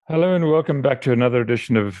Hello and welcome back to another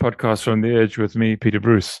edition of Podcast from the Edge with me, Peter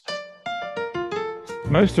Bruce.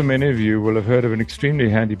 Most or many of you will have heard of an extremely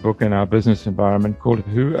handy book in our business environment called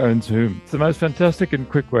Who Owns Whom. It's the most fantastic and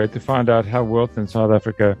quick way to find out how wealth in South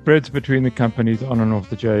Africa spreads between the companies on and off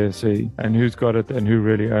the JSE and who's got it and who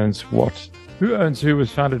really owns what. Who Owns Who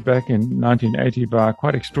was founded back in 1980 by a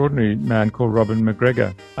quite extraordinary man called Robin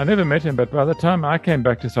McGregor. I never met him, but by the time I came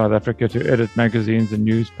back to South Africa to edit magazines and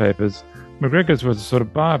newspapers, McGregor's was a sort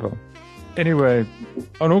of Bible. Anyway,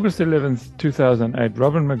 on August 11th, 2008,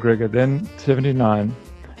 Robin McGregor, then 79,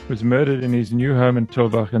 was murdered in his new home in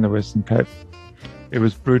Tulbagh in the Western Cape. It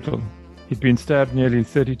was brutal. He'd been stabbed nearly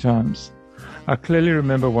 30 times. I clearly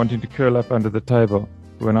remember wanting to curl up under the table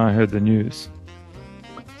when I heard the news.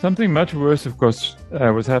 Something much worse, of course,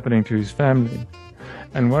 was happening to his family.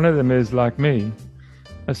 And one of them is, like me,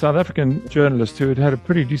 a South African journalist who had had a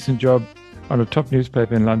pretty decent job on a top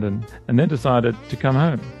newspaper in London and then decided to come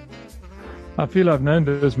home. I feel I've known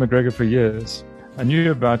Liz McGregor for years. I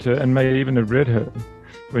knew about her and may even have read her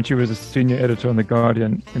when she was a senior editor on The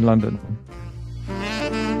Guardian in London.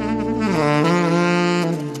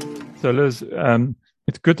 So Liz,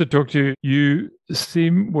 it's good to talk to you. You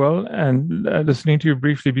seem well, and listening to you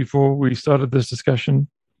briefly before we started this discussion,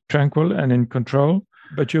 tranquil and in control.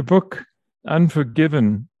 But your book,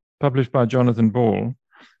 Unforgiven, published by Jonathan Ball,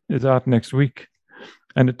 is out next week.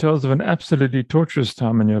 And it tells of an absolutely torturous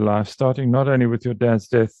time in your life, starting not only with your dad's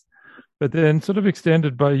death, but then sort of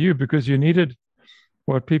extended by you because you needed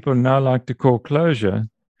what people now like to call closure,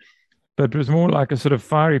 but it was more like a sort of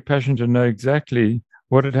fiery passion to know exactly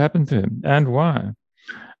what had happened to him and why.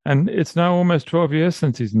 And it's now almost 12 years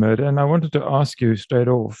since his murder, and I wanted to ask you straight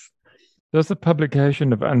off, does the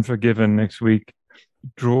publication of Unforgiven next week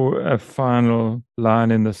draw a final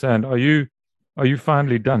line in the sand? Are you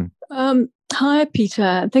finally done? Hi,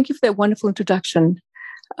 Peter. Thank you for that wonderful introduction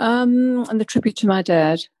and the tribute to my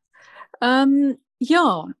dad.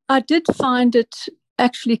 Yeah, I did find it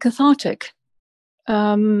actually cathartic.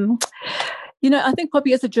 I think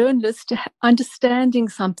probably as a journalist, understanding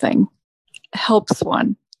something helps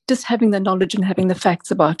one. Just having the knowledge and having the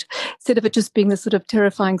facts about, instead of it just being this sort of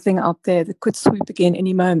terrifying thing out there that could swoop again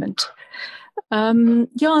any moment. I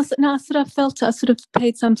sort of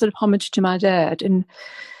paid some sort of homage to my dad and,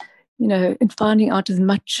 in finding out as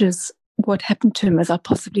much as what happened to him as I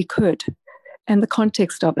possibly could and the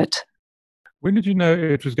context of it. When did you know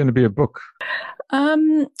it was going to be a book?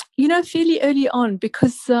 Fairly early on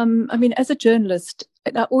because, as a journalist,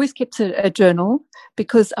 I always kept a journal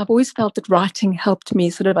because I've always felt that writing helped me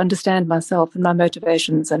sort of understand myself and my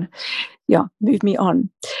motivations and, move me on.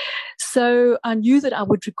 So I knew that I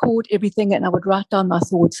would record everything and I would write down my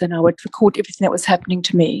thoughts and I would record everything that was happening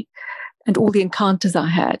to me and all the encounters I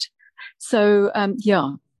had. So,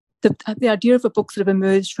 the idea of a book sort of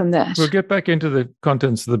emerged from that. We'll get back into the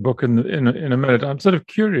contents of the book in a minute. I'm sort of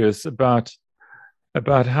curious about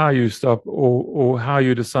how you stop or how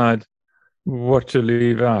you decide what to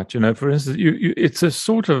leave out. For instance, it's a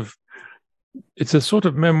sort of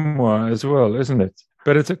memoir as well, isn't it?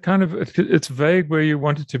 But it's vague where you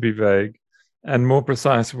want it to be vague and more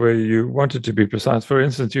precise where you want it to be precise. For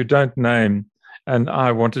instance, you don't name, and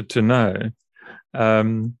I wanted to know,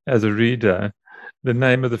 as a reader, the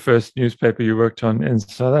name of the first newspaper you worked on in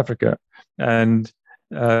South Africa. And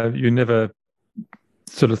you never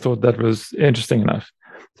sort of thought that was interesting enough.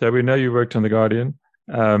 So we know you worked on The Guardian.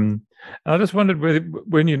 I just wondered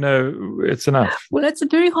when you know it's enough. Well, that's a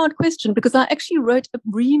very hard question because I actually wrote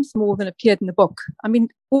reams more than appeared in the book. I mean,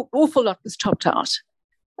 awful lot was chopped out.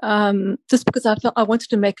 Just because I felt I wanted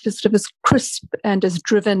to make it sort of as crisp and as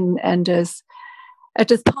driven and as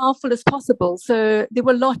powerful as possible. So there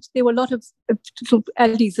were a lot of little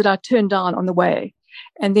alleys that I turned down on the way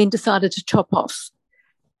and then decided to chop off.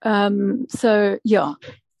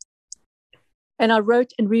 And I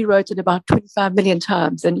wrote and rewrote it about 25 million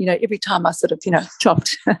times. And, every time I sort of,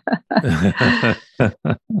 chopped.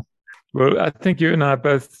 Well, I think you and I are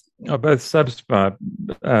both subs by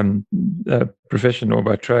profession or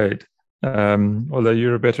by trade. Although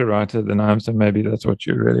you're a better writer than I am, so maybe that's what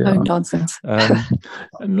you really are. Oh, nonsense.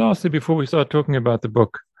 And lastly, before we start talking about the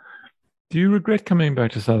book, do you regret coming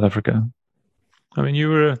back to South Africa? I mean, you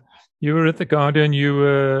were at The Guardian, you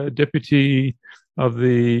were deputy of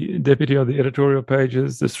the editorial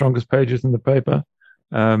pages, the strongest pages in the paper,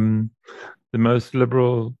 the most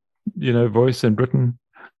liberal, voice in Britain.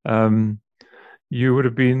 You would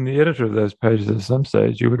have been the editor of those pages at some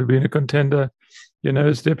stage. You would have been a contender,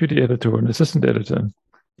 as deputy editor and assistant editor.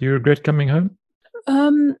 Do you regret coming home?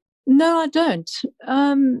 No, I don't.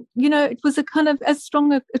 It was a kind of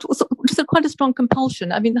it was quite a strong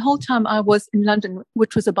compulsion. I mean, the whole time I was in London,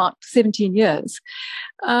 which was about 17 years,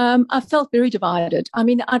 I felt very divided. I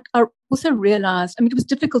mean, I also realized, it was a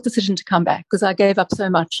difficult decision to come back because I gave up so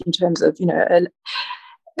much in terms of,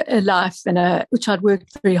 a life which I'd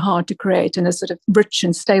worked very hard to create in a sort of rich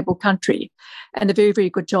and stable country, and a very, very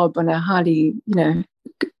good job on a highly,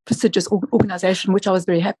 prestigious organization, which I was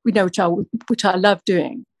very happy, which I love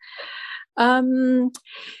doing.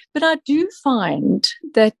 But I do find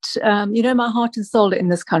that, my heart and soul are in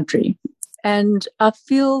this country. And I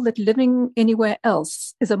feel that living anywhere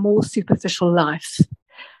else is a more superficial life.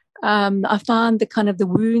 I find the kind of the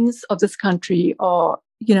wounds of this country are,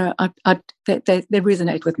 they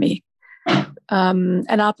resonate with me.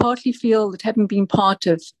 And I partly feel that having been part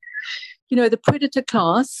of, the predator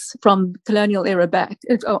class from colonial era back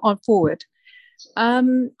on forward,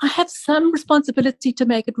 I have some responsibility to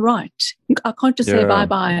make it right. I can't just say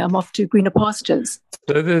bye-bye, I'm off to greener pastures.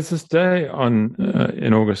 So there's this day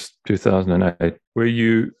in August 2008 where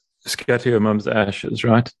you scatter your mum's ashes,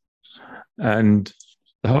 right? And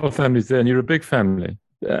the whole family's there, and you're a big family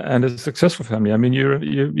and a successful family. I mean,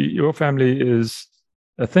 your family is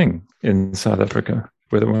a thing in South Africa,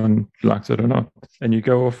 whether one likes it or not. And you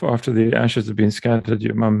go off after the ashes have been scattered.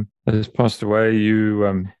 Your mum has passed away.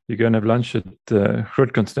 You go and have lunch at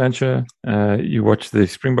Groot Constantia. You watch the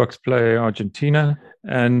Springboks play Argentina.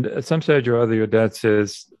 And at some stage or other, your dad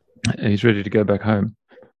says he's ready to go back home.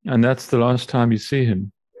 And that's the last time you see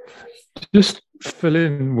him. Just fill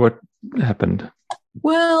in what happened.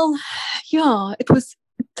 Well, yeah, it was...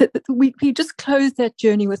 We just closed that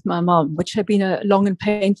journey with my mom, which had been a long and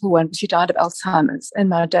painful one. She died of Alzheimer's, and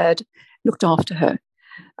my dad looked after her.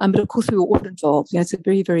 But of course, we were all involved. It's a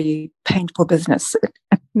very, very painful business.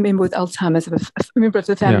 A member with Alzheimer's, a member of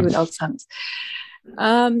the family with Alzheimer's.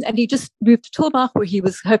 And he just moved to Tulbagh, where he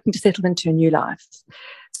was hoping to settle into a new life.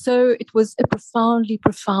 So it was a profoundly,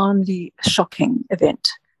 profoundly shocking event.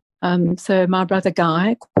 So my brother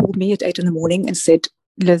Guy called me at 8 a.m. and said,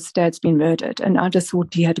 Liz, Dad's been murdered. And I just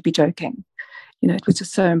thought he had to be joking. It was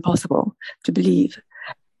just so impossible to believe.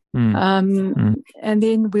 And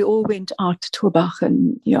then we all went out to Tulbagh,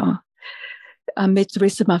 and I met the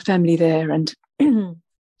rest of my family there. And the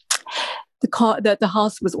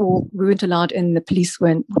house was we weren't allowed in. The police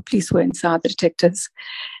were inside, the detectives.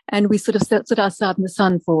 And we sort of stood outside in the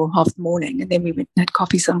sun for half the morning, and then we went and had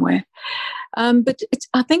coffee somewhere. But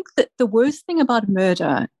I think that the worst thing about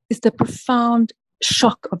murder is the profound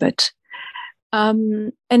shock of it.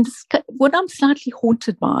 And what I'm slightly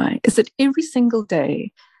haunted by is that every single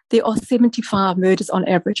day there are 75 murders on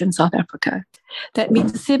average in South Africa. That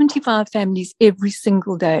means 75 families every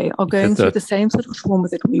single day are going through the same sort of trauma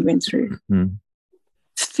that we went through. Mm-hmm.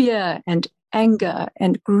 Fear and anger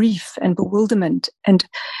and grief and bewilderment. And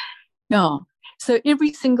so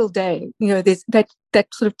every single day, there's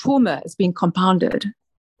that sort of trauma is being compounded.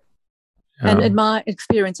 And in my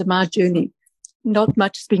experience, in my journey, not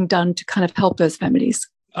much is being done to kind of help those families.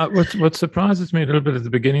 What surprises me a little bit at the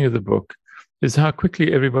beginning of the book is how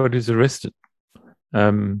quickly everybody's arrested,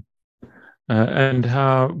 and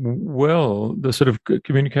how well the sort of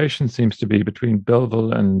communication seems to be between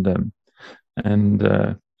Bellville and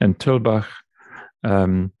Tulbagh.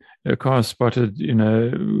 A car spotted,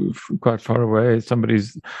 quite far away.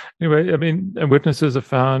 Witnesses are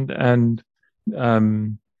found, and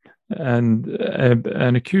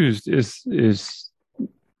an accused is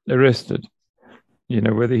arrested.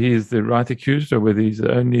 Whether he is the right accused or whether he's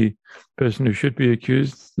the only person who should be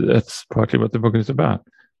accused, that's partly what the book is about.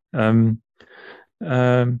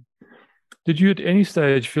 Did you at any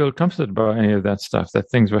stage feel comforted by any of that stuff, that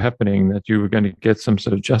things were happening, that you were going to get some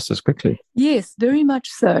sort of justice quickly? Yes, very much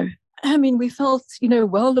so. I mean, we felt,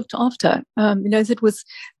 well looked after. It was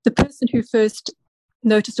the person who first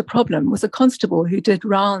noticed a problem was a constable who did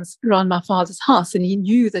rounds around my father's house, and he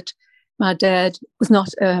knew that my dad was not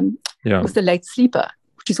was the late sleeper,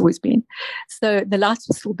 which he's always been. So the lights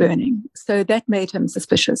were still burning. So that made him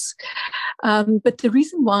suspicious. But the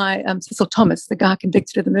reason why Cecil Thomas, the guy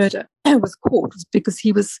convicted of the murder, was caught was because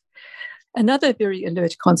he was another very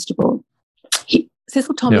alert constable.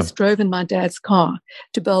 Cecil Thomas drove in my dad's car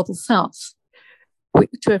to Bellville South,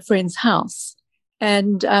 to a friend's house.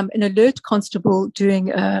 And an alert constable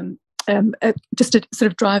doing just a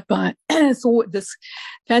sort of drive-by saw this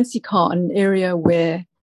fancy car in an area where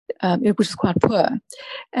it was quite poor.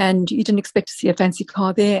 And you didn't expect to see a fancy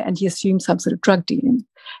car there, and he assumed some sort of drug dealing.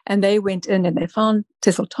 And they went in and they found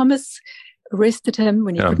Cecil Thomas, arrested him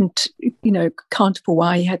when he couldn't, account for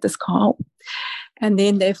why he had this car. And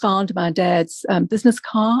then they found my dad's business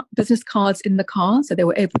cards in the car. So they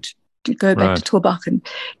were able to go back to Tulbagh and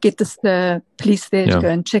get the police there to go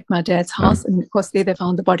and check my dad's house. And of course, there they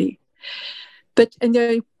found the body. And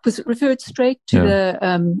it was referred straight to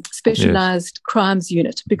the specialized crimes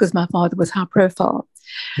unit because my father was high profile.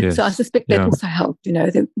 Yes. So I suspect that also helped,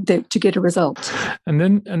 to get a result. And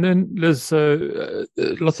then Liz,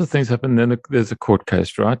 lots of things happen. Then there's a court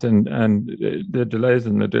case, right? And the delays,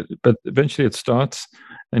 but eventually it starts,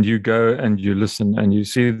 and you go and you listen and you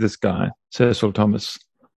see this guy, Cecil Thomas,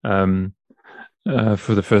 for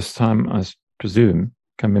the first time, I presume,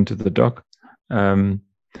 come into the dock. Tell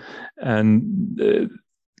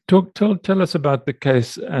us about the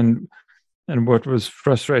case and what was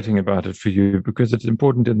frustrating about it for you, because it's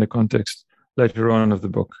important in the context later on of the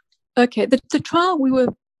book. Okay, the trial, we were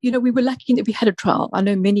lucky that we had a trial. I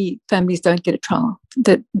know many families don't get a trial.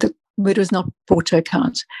 The murder was not brought to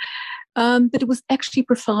account. But it was actually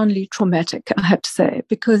profoundly traumatic, I have to say,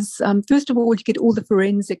 because first of all, you get all the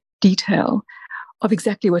forensic detail of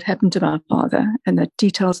exactly what happened to my father and the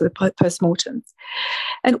details of the post-mortem.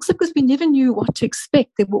 And also because we never knew what to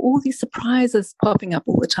expect. There were all these surprises popping up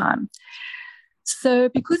all the time. So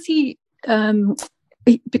because he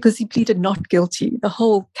pleaded not guilty, the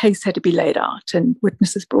whole case had to be laid out and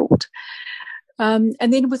witnesses brought. And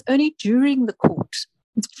then it was only during the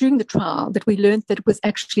trial, that we learned that it was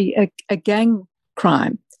actually a gang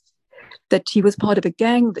crime, that he was part of a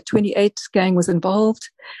gang, the 28 gang was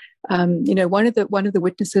involved. One of the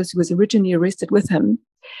witnesses who was originally arrested with him,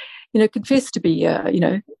 confessed to be,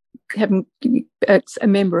 having a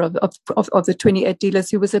member of the 28 dealers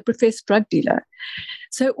who was a professed drug dealer.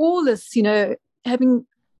 So all this,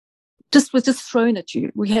 was just thrown at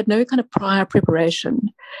you. We had no kind of prior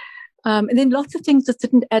preparation. And then lots of things just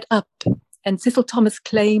didn't add up. And Cecil Thomas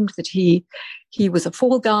claimed that he was a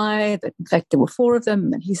fall guy, that in fact there were 4 of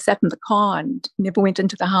them, and he sat in the car and never went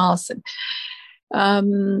into the house.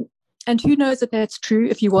 And who knows if that's true,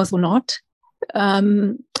 if he was or not.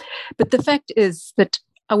 But the fact is that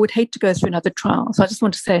I would hate to go through another trial. So I just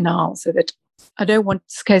want to say now, so that I don't want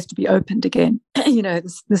this case to be opened again.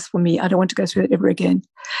 This for me, I don't want to go through it ever again.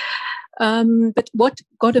 But what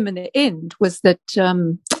got him in the end was that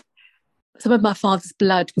some of my father's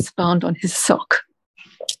blood was found on his sock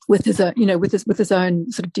with his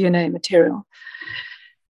own sort of DNA material.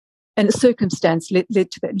 And a circumstance led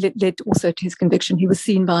also to his conviction. He was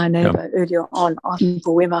seen by a neighbour earlier on asking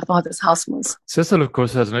for where my father's house was. Cecil, of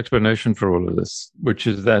course, has an explanation for all of this, which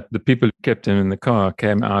is that the people who kept him in the car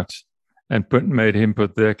came out and made him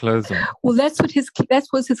put their clothes on. Well, that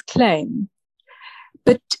was his claim.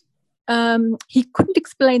 But he couldn't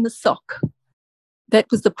explain the sock. That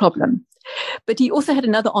was the problem. But he also had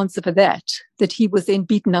another answer for that he was then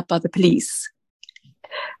beaten up by the police.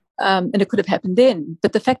 And it could have happened then.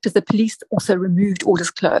 But the fact is the police also removed all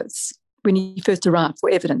his clothes when he first arrived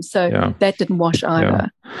for evidence. So that didn't wash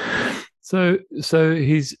either. Yeah. So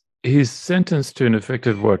he's sentenced to an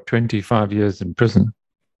effective, 25 years in prison?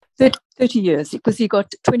 30 years, because he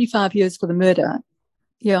got 25 years for the murder.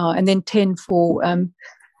 Yeah, and then 10 for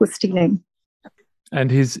stealing.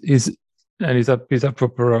 And he's up for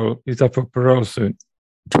parole. He's up for parole soon.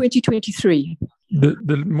 2023.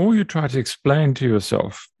 The more you try to explain to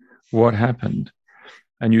yourself what happened,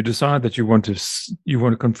 and you decide that you want to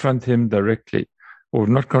confront him directly, or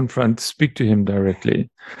not speak to him directly,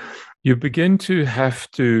 you begin to have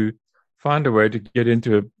to find a way to get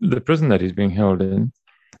into the prison that he's being held in,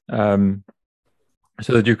 so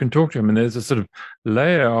that you can talk to him. And there's a sort of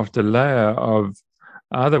layer after layer of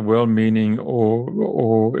either well-meaning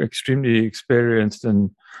or extremely experienced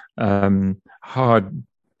and hard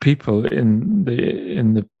people in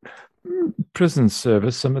the prison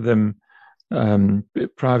service, some of them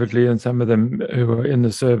privately and some of them who are in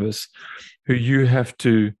the service, who you have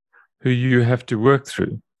to work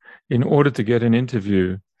through in order to get an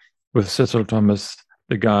interview with Cecil Thomas,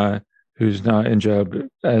 the guy who's now in jail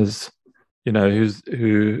as,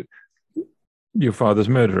 who your father's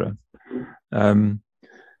murderer.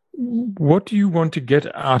 What do you want to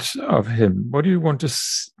get out of him? What do you want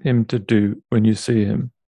him to do when you see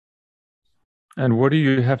him? And what do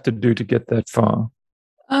you have to do to get that far?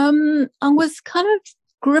 I was kind of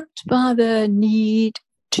gripped by the need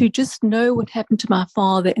to just know what happened to my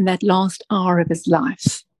father in that last hour of his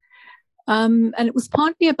life. And it was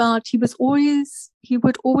partly about he would always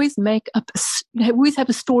have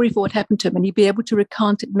a story for what happened to him, and he'd be able to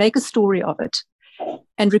recount it, make a story of it,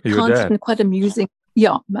 and recount it in quite amusing.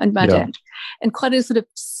 Yeah, and my dad, in quite a sort of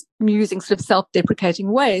amusing, sort of self-deprecating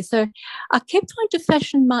way. So I kept trying to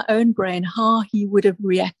fashion my own brain how he would have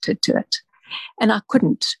reacted to it, and I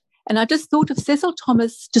couldn't. And I just thought if Cecil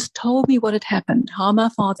Thomas just told me what had happened, how my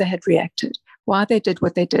father had reacted, why they did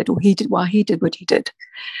what they did, or why he did what he did,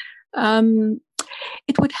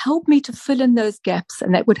 it would help me to fill in those gaps,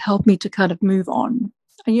 and that would help me to kind of move on.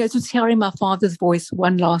 And, just hearing my father's voice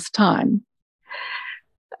one last time.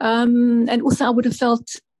 And also I would have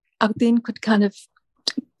felt I then could kind of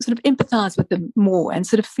sort of empathize with him more and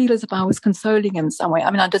sort of feel as if I was consoling him in some way.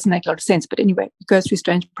 I mean, that doesn't make a lot of sense, but anyway, it goes through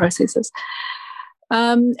strange processes.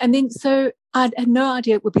 And then, so I had no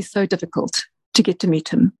idea it would be so difficult to get to meet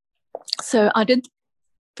him. So I did.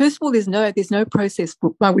 First of all, there's no process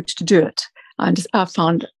by which to do it. I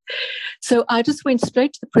found it. So I just went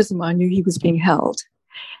straight to the prison where I knew he was being held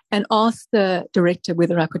and asked the director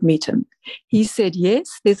whether I could meet him. He said,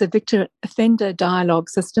 yes, there's a victim offender dialogue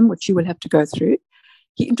system, which you will have to go through.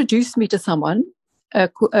 He introduced me to someone, a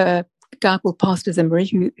guy called Pastor Zimri,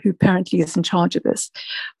 who apparently is in charge of this.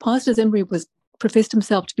 Pastor Zimri professed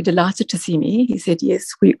himself to be delighted to see me. He said,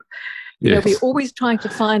 yes, we're always trying to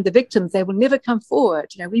find the victims. They will never come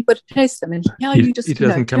forward. We've got to chase them. And he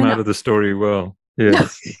doesn't come out of the story well.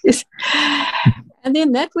 Yes. No, yes. And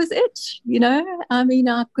then that was it. I mean,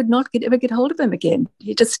 I could not ever get hold of him again.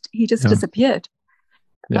 He just disappeared.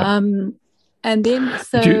 Yeah. And then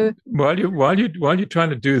so while you're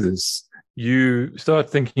trying to do this, you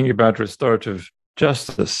start thinking about restorative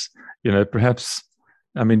justice. Perhaps,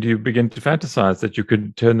 I mean, do you begin to fantasize that you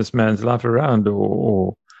could turn this man's life around,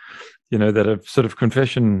 or that a sort of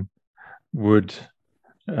confession would,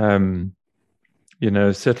 settle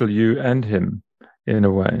you and him in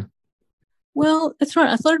a way? Well, that's right.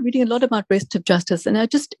 I started reading a lot about restorative justice, and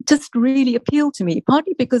it just really appealed to me,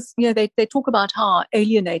 partly because, they talk about how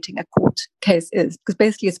alienating a court case is, because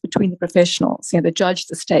basically it's between the professionals, the judge,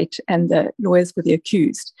 the state, and the lawyers for the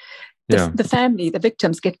accused. The family, the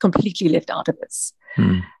victims, get completely left out of this.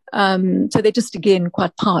 So they're just, again,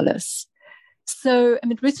 quite powerless. So, I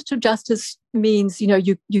mean, restorative justice means,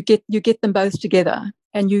 you get them both together,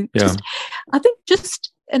 and you just, I think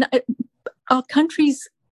and our country's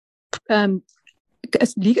correctional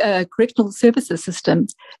services system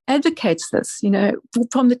advocates this.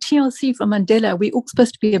 From the TLC, from Mandela, we're all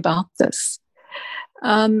supposed to be about this.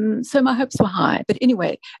 So my hopes were high. But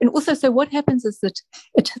anyway, and also, so what happens is that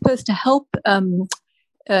it's supposed to help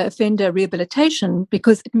offender rehabilitation,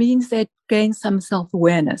 because it means they gain some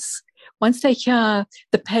self-awareness. Once they hear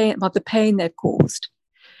the pain they've caused,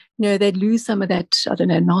 they'd lose some of that,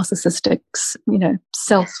 narcissistic,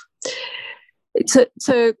 self.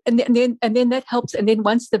 So and then that helps. And then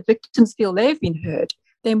once the victims feel they've been heard,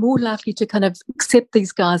 they're more likely to kind of accept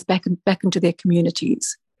these guys back into their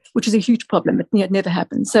communities, which is a huge problem. It never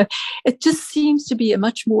happens. So it just seems to be a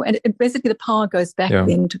much more, and basically the power goes back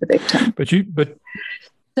then to the victim.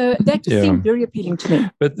 So that just seemed very appealing to me.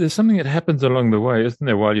 But there's something that happens along the way, isn't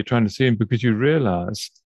there, while you're trying to see him, because you realize,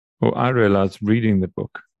 or I realized reading the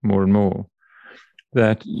book more and more,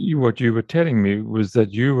 that what you were telling me was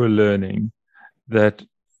that you were learning that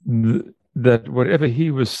whatever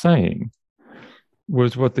he was saying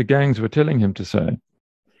was what the gangs were telling him to say.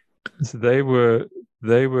 So they were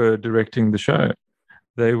directing the show.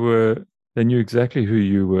 They knew exactly who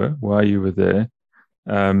you were, why you were there.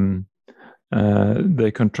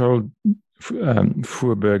 They controlled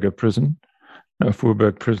Voorburg prison.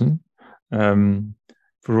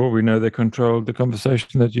 For all we know, they controlled the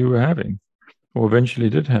conversation that you were having, or eventually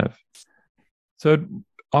did have. So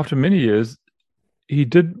after many years, he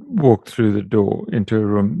did walk through the door into a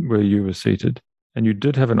room where you were seated, and you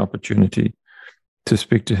did have an opportunity to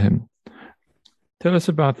speak to him. Tell us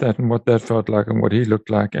about that and what that felt like and what he looked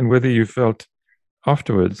like, and whether you felt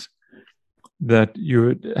afterwards that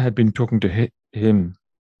you had been talking to him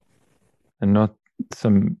and not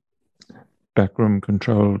some backroom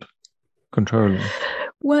controller.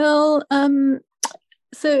 Well,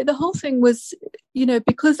 so the whole thing was,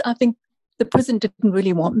 because I think the prison didn't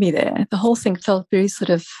really want me there. The whole thing felt very sort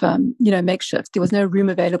of, makeshift. There was no room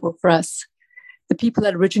available for us. The people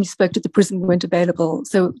that originally spoke to the prison weren't available.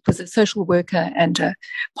 So it was a social worker and a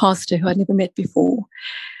pastor who I'd never met before,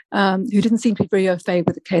 who didn't seem to be very au fait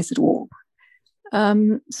with the case at all.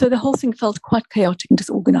 So the whole thing felt quite chaotic and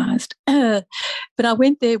disorganized. But I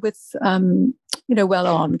went there with, well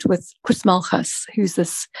armed, with Chris Malchus, who's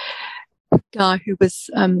this guy who was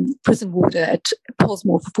prison warder at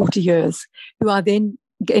Pollsmoor for 40 years, who I then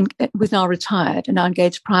was now retired, and I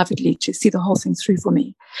engaged privately to see the whole thing through for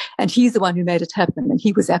me. And he's the one who made it happen, and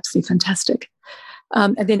he was absolutely fantastic.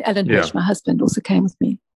 And then Alan Hirsch, my husband, also came with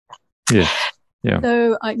me. Yeah.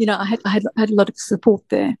 So I had a lot of support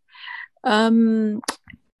there.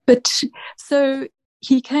 But so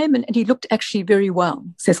he came and he looked actually very well,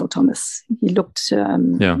 Cecil Thomas. He looked,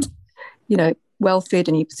 well fed,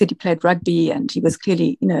 and he said he played rugby, and he was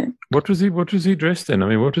clearly, What was he dressed in? I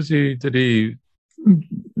mean, did he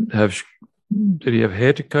have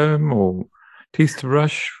hair to comb or teeth to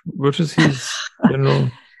brush? What was his general?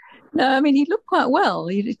 No, I mean, he looked quite well.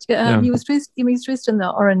 He was dressed. He was dressed in the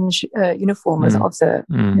orange uniform of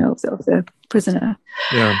the prisoner.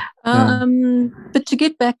 Yeah. But to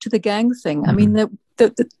get back to the gang thing, I mean, the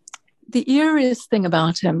eeriest thing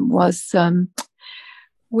about him was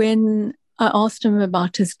when I asked him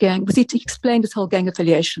about his gang. He explained his whole gang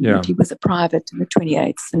affiliation. That he was a private in the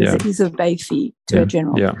 28th, and he's a Bayfie to a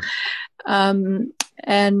general. Yeah.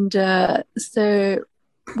 So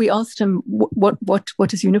we asked him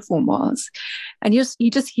what his uniform was, and he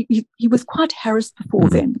was quite harassed before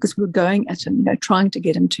then, because we were going at him, trying to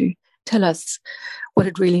get him to tell us what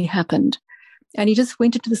had really happened. And he just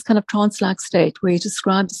went into this kind of trance-like state where he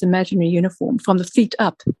described this imaginary uniform from the feet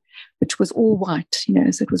up, which was all white,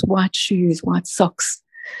 so it was white shoes, white socks,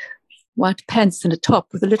 white pants, and a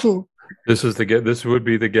top with a little. This would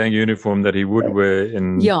be the gang uniform that he would wear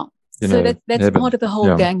in. Yeah. So that's part of the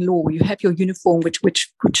whole gang law. You have your uniform, which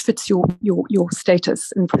fits your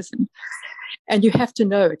status in prison, and you have to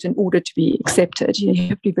know it in order to be accepted. You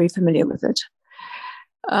have to be very familiar with it.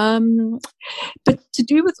 But to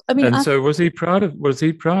do with, so was he proud of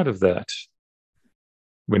that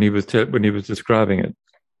when he was describing it?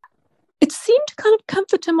 It seemed to kind of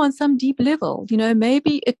comfort him on some deep level.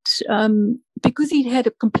 Maybe it because he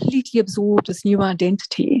had completely absorbed this new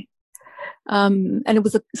identity. And it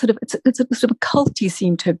was a sort of a cult he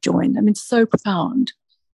seemed to have joined. I mean, so profound.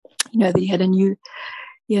 That he had a new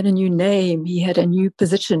name, he had a new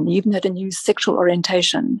position, he even had a new sexual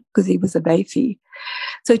orientation because he was a Bayfie.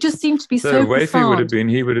 So it just seemed to be so profound. So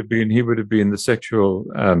he would have been the sexual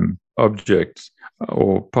object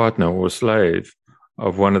or partner or slave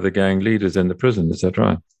of one of the gang leaders in the prison. Is that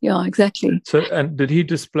right? Yeah, exactly. So, and did he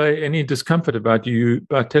display any discomfort about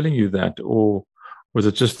telling you that, or was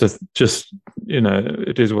it just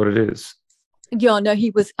it is what it is? Yeah, no,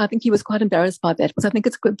 I think he was quite embarrassed by that, because I think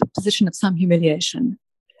it's a position of some humiliation.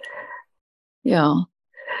 Yeah.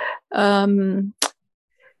 But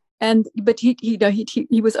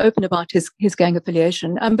he was open about his gang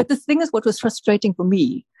affiliation. But the thing is, what was frustrating for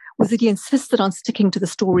me was that he insisted on sticking to the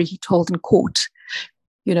story he told in court,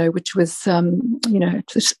 which was,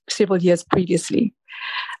 several years previously.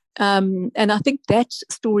 And I think that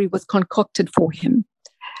story was concocted for him.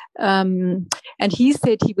 And he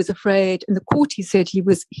said he was afraid in the court. He said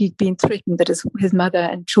he'd been threatened that his mother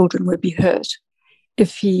and children would be hurt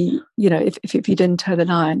if he didn't toe the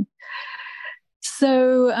line.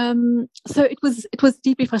 So it was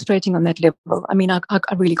deeply frustrating on that level. I mean, I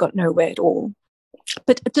really got nowhere at all.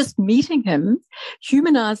 But just meeting him,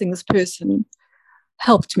 humanizing this person,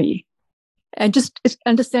 helped me, and just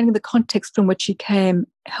understanding the context from which he came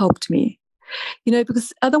helped me.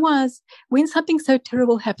 Because otherwise, when something so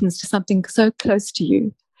terrible happens to something so close to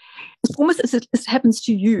you, it's almost as if it happens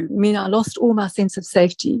to you. I mean, I lost all my sense of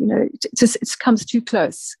safety. It comes too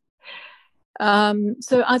close.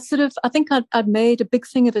 So I think I'd made a big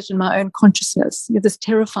thing of it in my own consciousness, this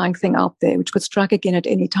terrifying thing out there, which could strike again at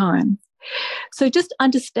any time. So just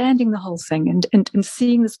understanding the whole thing and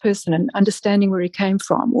seeing this person and understanding where he came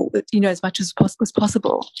from, or, as much as was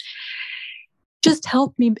possible, just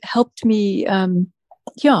helped me,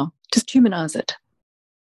 just humanize it,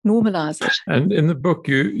 normalize it. And in the book,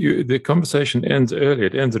 the conversation ends early.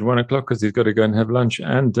 It ends at 1:00 because he's got to go and have lunch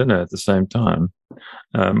and dinner at the same time,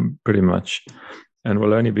 pretty much, and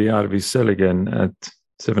will only be out of his cell again at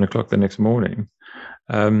 7:00 the next morning.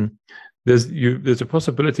 There's a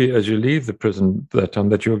possibility as you leave the prison that time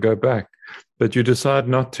that you'll go back, but you decide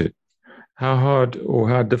not to. How hard or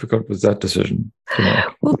how difficult was that decision to make?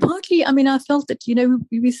 Well, partly, I mean, I felt that,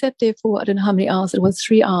 we sat there for, I don't know how many hours, it was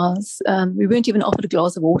 3 hours. We weren't even offered a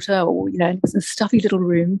glass of water, or, it was a stuffy little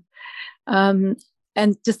room. And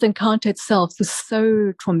just the encounter itself was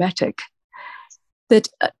so traumatic that,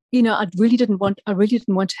 I really didn't want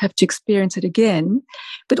to have to experience it again.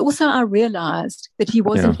 But also I realized that he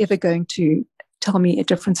wasn't ever going to tell me a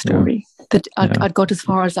different story, that I'd got as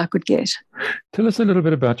far as I could get. Tell us a little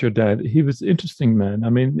bit about your dad. He was an interesting man. I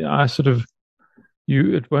mean, at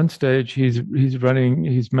one stage, he's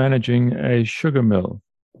managing a sugar mill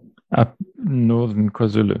up northern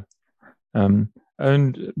KwaZulu,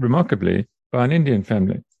 owned remarkably by an Indian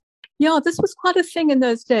family. Yeah, this was quite a thing in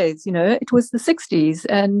those days. It was the 60s,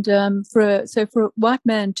 and for a white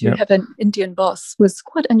man to have an Indian boss was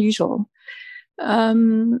quite unusual.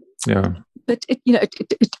 But it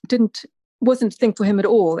didn't wasn't a thing for him at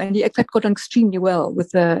all. And he, in fact, got on extremely well with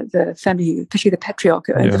the family, especially the patriarch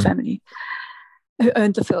who owned the family, who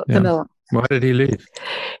owned the mill. Why did he leave?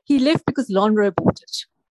 He left because Lonhro bought it.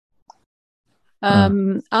 I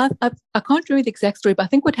can't remember the exact story, but I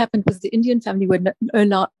think what happened was the Indian family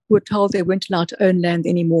were told they weren't allowed to own land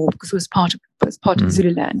anymore because it was part of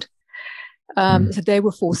Zululand. So they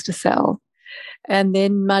were forced to sell. And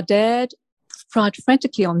then my dad tried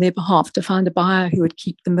frantically on their behalf to find a buyer who would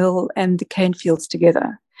keep the mill and the cane fields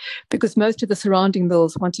together, because most of the surrounding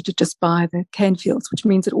mills wanted to just buy the cane fields, which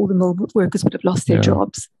means that all the mill workers would have lost their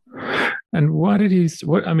jobs. And why did he?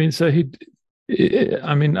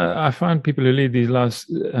 I find people who lead these lives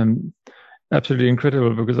absolutely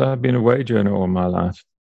incredible, because I've been a wage earner all my life.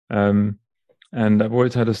 And I've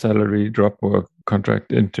always had a salary drop or a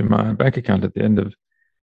contract into my bank account at the end of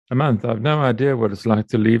a month. I've no idea what it's like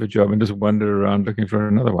to leave a job and just wander around looking for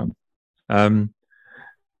another one.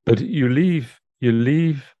 But you leave,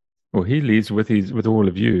 or he leaves with all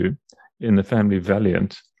of you in the family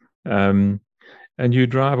Valiant, and you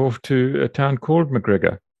drive off to a town called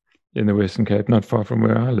McGregor in the Western Cape, not far from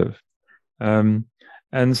where I live. And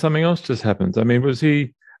something else just happens. I mean, was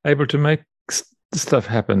he able to make stuff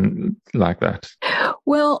happen like that?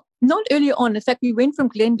 Well, not early on. In fact, we went from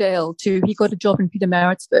Glendale to, he got a job in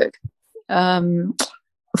Pietermaritzburg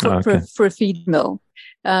for a feed mill.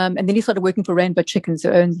 And then he started working for Rainbow Chickens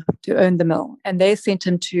to own the mill. And they sent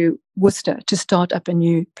him to Worcester to start up a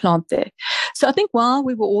new plant there. So I think while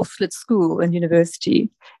we were all still at school and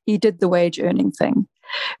university, he did the wage earning thing.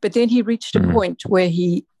 But then he reached a point where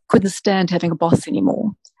he couldn't stand having a boss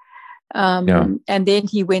anymore. And then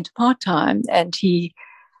he went part-time, and he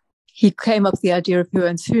came up with the idea of who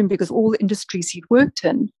owns whom, because all the industries he'd worked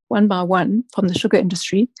in, one by one, from the sugar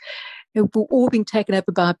industry, were all being taken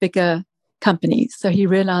over by bigger companies. So he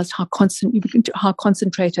realized how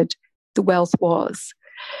concentrated the wealth was.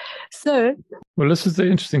 So, well, this is the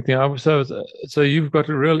interesting thing. So you've got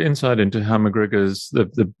a real insight into how McGregor's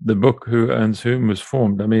the book Who Owns Whom was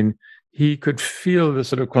formed. I mean, he could feel the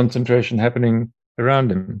sort of concentration happening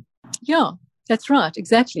around him. Yeah, that's right,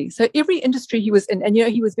 exactly. So every industry he was in, and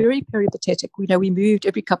he was very peripatetic. We moved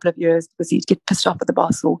every couple of years because he'd get pissed off at the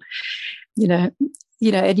boss, or and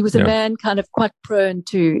he was a man kind of quite prone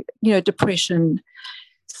to depression.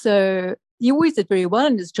 So he always did very well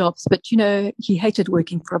in his jobs, but he hated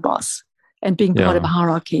working for a boss and being part of a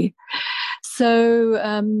hierarchy. So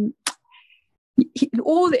in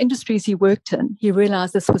all the industries he worked in, he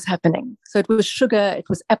realized this was happening. So it was sugar, it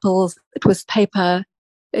was apples, it was paper,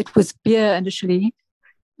 it was beer initially.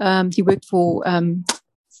 He worked for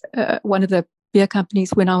one of the beer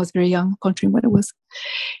companies when I was very young. I can't remember what it was.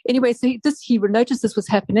 Anyway, so he noticed this was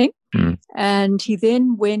happening, and he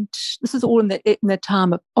then went. This is all in the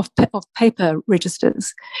time of paper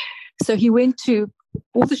registers. So he went to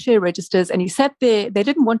all the share registers, and he sat there. They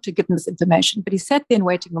didn't want to give him this information, but he sat there in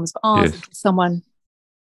waiting rooms for hours until someone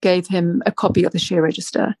gave him a copy of the share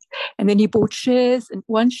register. And then he bought shares, and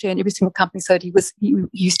one share in every single company, so that he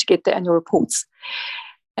used to get the annual reports.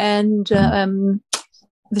 And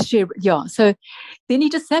the share, So then he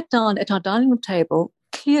just sat down at our dining room table,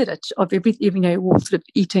 cleared it of everything, all sort of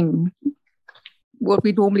eating what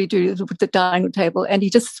we normally do with the dining room table, and he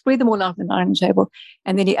just spread them all out on the dining room table,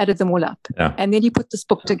 and then he added them all up. And then he put this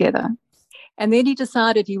book together. And then he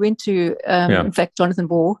decided, he went to, in fact, Jonathan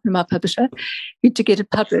Ball, my publisher, to get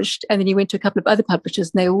it published. And then he went to a couple of other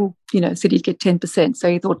publishers, and they all, said he'd get 10%.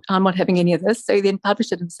 So he thought, I'm not having any of this. So he then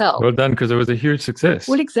published it himself. Well done, because it was a huge success.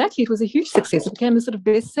 Well, exactly. It was a huge success. It became a sort of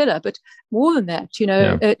bestseller. But more than that,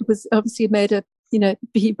 it was obviously made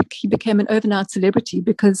he became an overnight celebrity,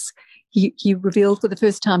 because he revealed for the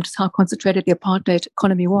first time just how concentrated the apartheid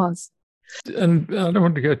economy was. And I don't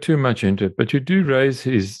want to go too much into it, but you do raise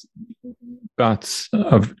his bouts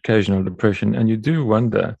of occasional depression, and you do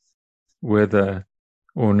wonder whether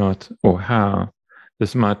or not, or how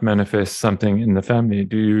this might manifest something in the family.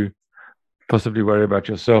 Do you possibly worry about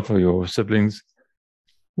yourself or your siblings?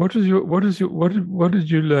 What did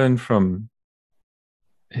you learn from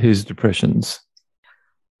his depressions?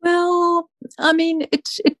 Well, I mean,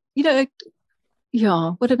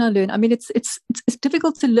 what did I learn? I mean, it's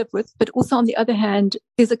difficult to live with, but also on the other hand,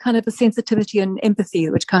 there's a kind of a sensitivity and empathy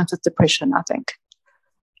which comes with depression, I think.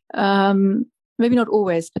 Maybe not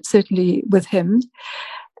always, but certainly with him.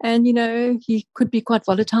 And, he could be quite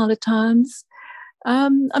volatile at times. I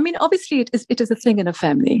mean, obviously it is a thing in a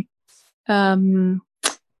family. And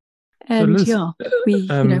so Liz, we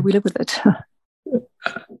live with it.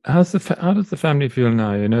 How does the family feel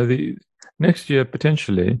now? The next year,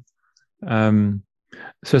 potentially,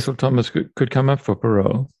 Cecil Thomas could come up for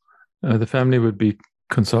parole. The family would be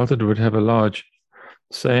consulted would have a large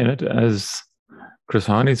say in it, as Chris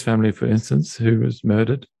Heine's family, for instance, who was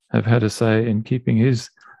murdered, have had a say in keeping his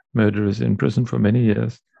murderers in prison for many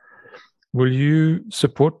years. Will you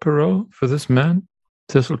support parole for this man,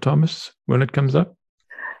 Cecil Thomas, when it comes up?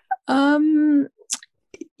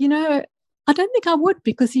 I don't think I would,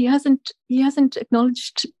 because he hasn't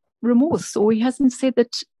acknowledged remorse, or he hasn't said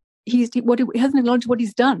that he hasn't acknowledged what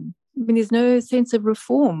he's done. I mean, there's no sense of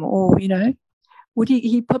reform, or would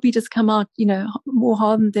he probably just come out more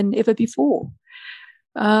hardened than ever before.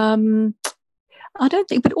 I don't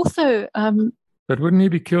think, but also. But wouldn't he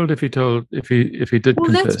be killed if he did confess?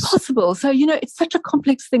 Well, that's possible. So, it's such a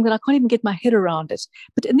complex thing that I can't even get my head around it.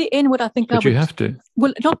 But in the end, what I think But you have to.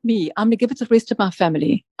 Well, not me. I'm going to give it to the rest of my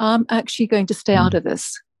family. I'm actually going to stay out of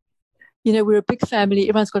this. We're a big family.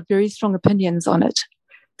 Everyone's got very strong opinions on it.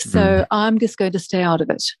 So I'm just going to stay out of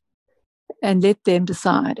it and let them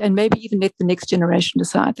decide, and maybe even let the next generation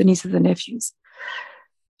decide, the nieces and nephews.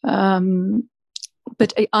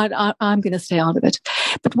 But I'm going to stay out of it.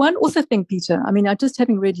 But one also thing, Peter, I just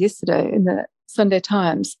having read yesterday in the Sunday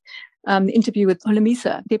Times, the interview with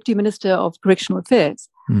Holomisa, Deputy Minister of Correctional Affairs,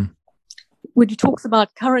 when he talks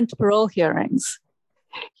about current parole hearings.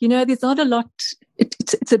 There's not a lot.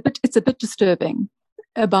 It's a bit disturbing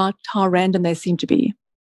about how random they seem to be.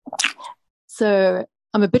 So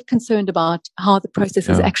I'm a bit concerned about how the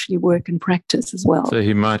processes actually work in practice as well. So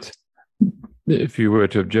he might, if you were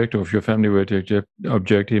to object, or if your family were to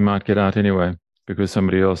object, he might get out anyway, because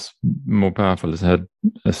somebody else more powerful has had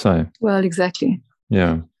a say. Well, exactly.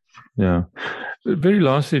 Yeah. Very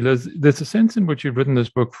lastly, Liz, there's a sense in which you've written this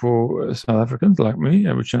book for South Africans like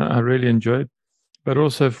me, which I really enjoyed, but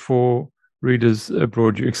also for readers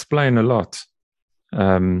abroad. You explain a lot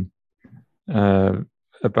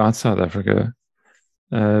about South Africa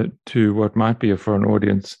to what might be a foreign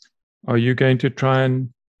audience. Are you going to try and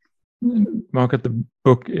market the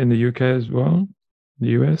book in the UK as well, the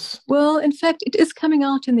US? Well, in fact, it is coming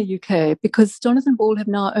out in the UK, because Jonathan Ball have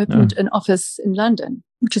now opened an office in London,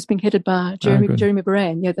 which is being headed by Jeremy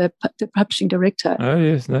Boraine, the publishing director. Oh,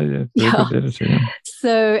 yes. Very good editor, yeah.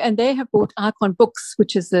 So, and they have bought Icon Books,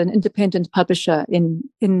 which is an independent publisher in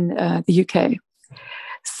the UK.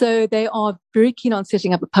 So they are very keen on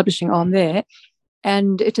setting up a publishing arm there.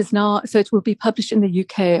 And it will be published in the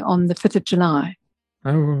UK on the 5th of July.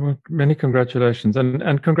 Oh, well, many congratulations.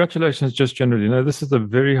 And congratulations just generally. This is a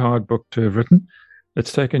very hard book to have written.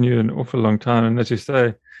 It's taken you an awful long time. And as you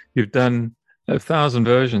say, you've done 1,000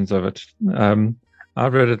 versions of it.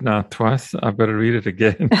 I've read it now twice. I've got to read it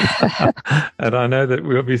again. And I know that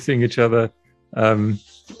we'll be seeing each other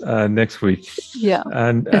next week. Yeah.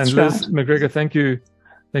 And Liz McGregor, thank you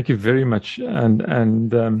very much.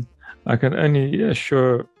 And I can only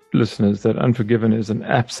assure listeners that Unforgiven is an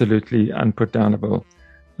absolutely unputdownable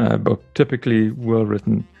book, typically well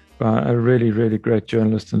written by a really, really great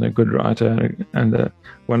journalist and a good writer and a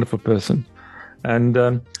wonderful person. And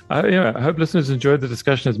I hope listeners enjoyed the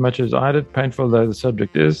discussion as much as I did, painful though the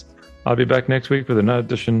subject is. I'll be back next week with another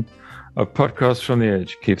edition of Podcasts from the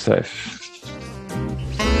Edge. Keep safe.